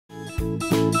Hey,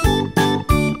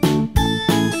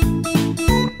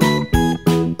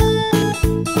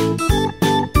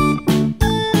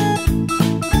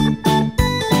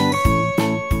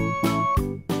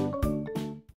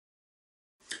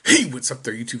 what's up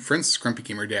there, YouTube friends? It's Grumpy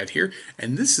Gamer Dad here,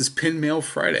 and this is Pin Mail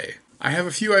Friday. I have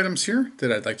a few items here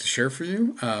that I'd like to share for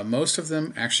you. Most of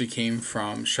them actually came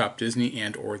from Shop Disney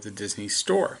and or the Disney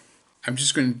Store. I'm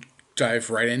just going to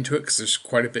dive right into it because there's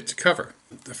quite a bit to cover.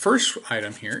 The first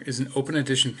item here is an open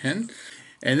edition pin,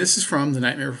 and this is from The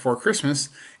Nightmare Before Christmas.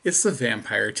 It's the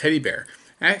Vampire Teddy Bear.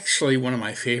 Actually, one of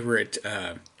my favorite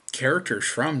characters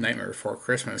from Nightmare Before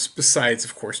Christmas, besides,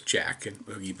 of course, Jack and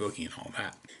Oogie Boogie and all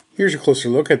that. Here's a closer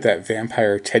look at that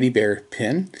Vampire Teddy Bear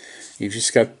pin. You've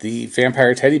just got the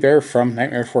Vampire Teddy Bear from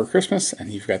Nightmare Before Christmas, and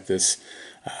you've got this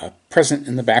present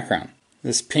in the background.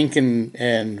 This pink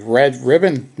and red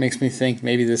ribbon makes me think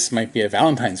maybe this might be a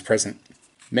Valentine's present.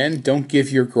 Men, don't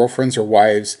give your girlfriends or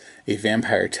wives a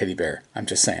vampire teddy bear. I'm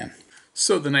just saying.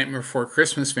 So the Nightmare Before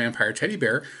Christmas Vampire Teddy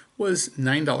Bear was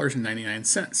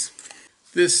 $9.99.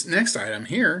 This next item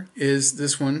here is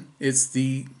this one. It's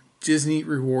the Disney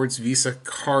Rewards Visa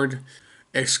card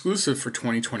exclusive for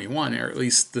 2021, or at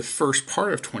least the first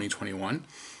part of 2021.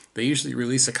 They usually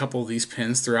release a couple of these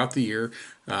pins throughout the year.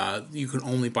 You can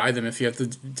only buy them if you have the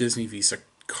Disney Visa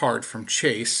card from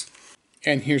Chase.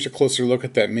 And here's a closer look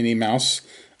at that Minnie Mouse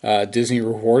Disney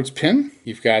Rewards pin.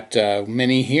 You've got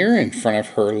Minnie here in front of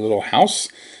her little house,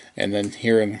 and then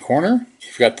here in the corner,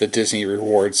 you've got the Disney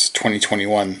Rewards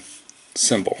 2021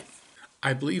 symbol.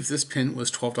 I believe this pin was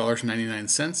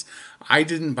 $12.99. I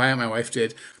didn't buy it, my wife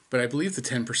did, but I believe the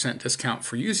 10% discount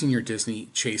for using your Disney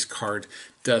Chase card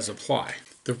does apply.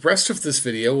 The rest of this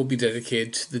video will be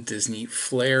dedicated to the Disney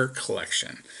Flair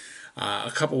collection.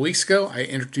 A couple weeks ago, I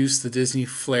introduced the Disney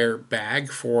Flair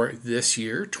bag for this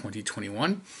year,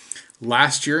 2021.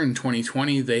 Last year, in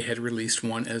 2020, they had released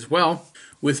one as well.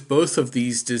 With both of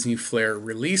these Disney Flair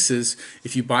releases,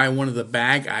 if you buy one of the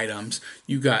bag items,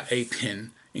 you got a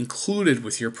pin included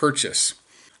with your purchase.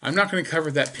 I'm not going to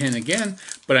cover that pin again,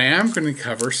 but I am going to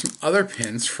cover some other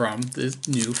pins from the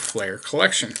new Flair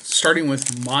collection, starting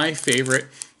with my favorite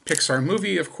Pixar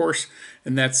movie, of course,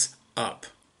 and that's Up.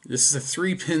 This is a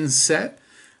 3-pin set,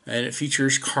 and it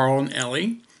features Carl and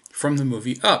Ellie from the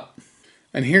movie Up.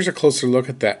 And here's a closer look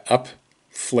at that Up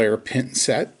Flair pin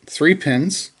set. 3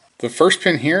 pins. The first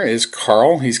pin here is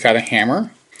Carl. He's got a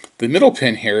hammer. The middle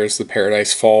pin here is the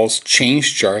Paradise Falls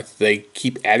change jar that they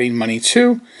keep adding money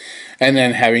to and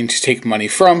then having to take money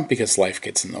from because life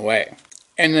gets in the way.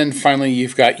 And then finally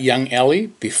you've got young Ellie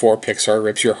before Pixar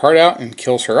rips your heart out and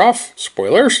kills her off.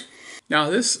 Spoilers. Now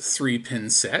this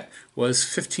 3-pin set was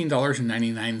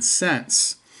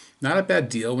 $15.99. Not a bad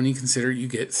deal when you consider you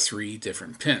get 3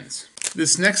 different pins.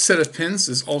 This next set of pins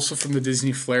is also from the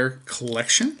Disney Flair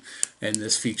collection, and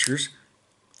this features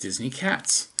Disney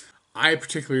cats. I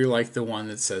particularly like the one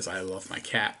that says I love my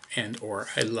cat and or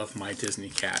I love my Disney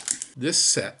cat. This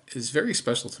set is very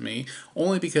special to me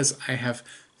only because I have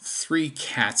 3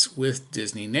 cats with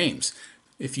Disney names.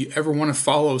 If you ever want to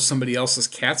follow somebody else's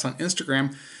cats on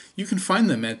Instagram, you can find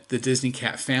them at the Disney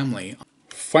Cat Family.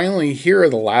 Finally, here are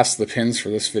the last of the pins for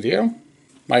this video.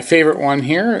 My favorite one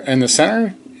here in the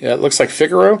center, it looks like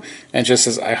Figaro and just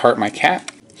says I heart my cat.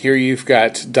 Here you've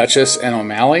got Duchess and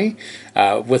O'Malley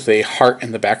with a heart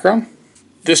in the background.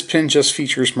 This pin just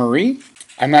features Marie.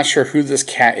 I'm not sure who this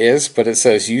cat is, but it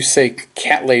says, you say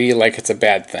cat lady like it's a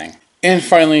bad thing. And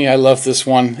finally, I love this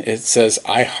one. It says,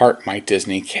 I heart my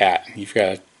Disney cat. You've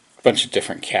got a bunch of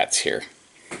different cats here.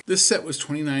 This set was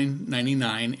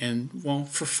 $29.99, and well,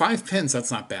 for 5 pins,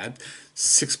 that's not bad.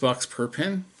 $6 per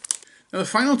pin. Now the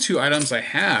final 2 items I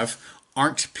have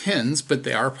aren't pins, but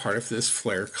they are part of this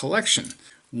Flair collection.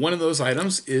 One of those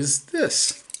items is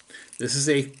this. This is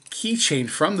a keychain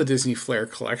from the Disney Flair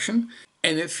collection,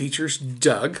 and it features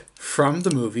Doug from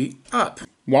the movie Up.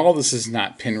 While this is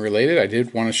not pin related, I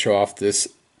did want to show off this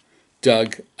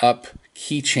Doug Up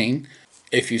keychain.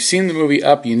 If you've seen the movie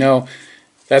Up, you know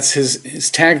that's his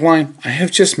tagline, I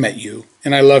have just met you,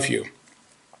 and I love you.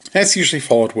 That's usually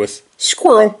followed with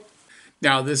squirrel.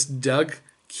 Now this Doug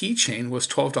keychain was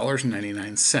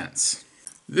 $12.99.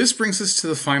 This brings us to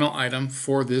the final item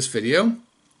for this video.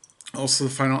 Also the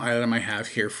final item I have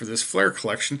here for this Flair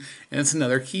collection, and it's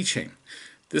another keychain.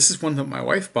 This is one that my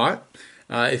wife bought.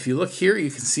 If you look here, you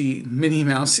can see Minnie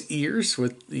Mouse ears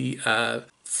with the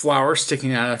flower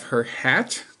sticking out of her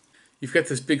hat. You've got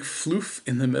this big floof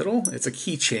in the middle. It's a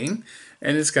keychain,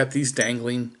 and it's got these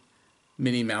dangling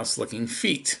Minnie Mouse looking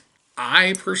feet.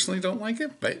 I personally don't like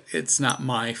it, but it's not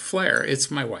my Flair,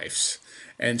 it's my wife's.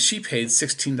 And she paid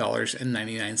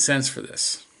 $16.99 for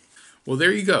this. Well,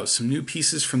 there you go. Some new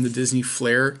pieces from the Disney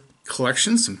Flair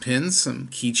collection, some pins, some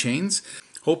keychains.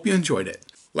 Hope you enjoyed it.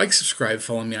 Like, subscribe,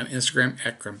 follow me on Instagram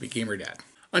at GrumpyGamerDad.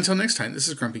 Until next time, this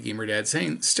is Grumpy Gamer Dad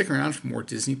saying stick around for more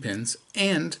Disney pins,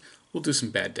 and we'll do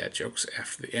some bad dad jokes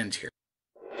after the end here.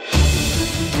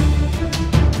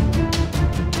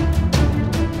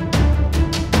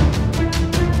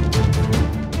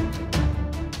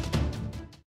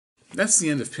 That's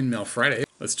the end of Pin Mail Friday.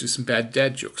 Let's do some bad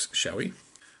dad jokes, shall we?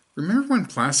 Remember when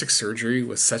plastic surgery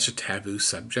was such a taboo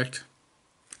subject?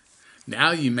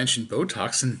 Now you mention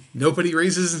Botox and nobody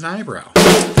raises an eyebrow.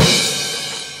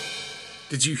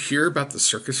 Did you hear about the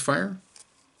circus fire?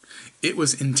 It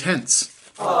was intense.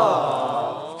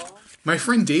 Aww. My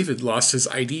friend David lost his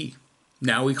ID.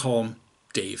 Now we call him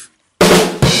Dave.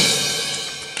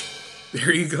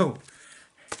 There you go.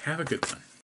 Have a good one.